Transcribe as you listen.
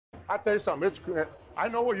I'll tell you something. I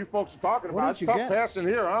know what you folks are talking about. What It's did you tough get? passing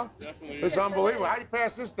here, huh? Definitely. It's unbelievable. How do you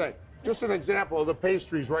pass this thing? Just an example of the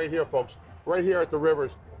pastries right here, folks. Right here at the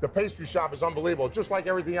Rivers. The pastry shop is unbelievable, just like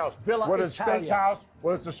everything else. Villa whether it's Italia. steakhouse,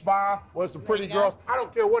 whether it's a spa, whether it's the pretty girls. I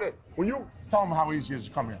don't care what it. When you tell them how easy it is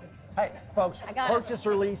to come here. Hey, folks, purchase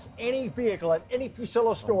or lease any vehicle at any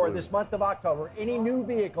Fuccillo store this month of October, any new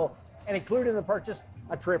vehicle, and include in the purchase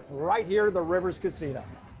a trip right here to the Rivers Casino.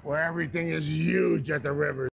 Where everything is huge at the Rivers.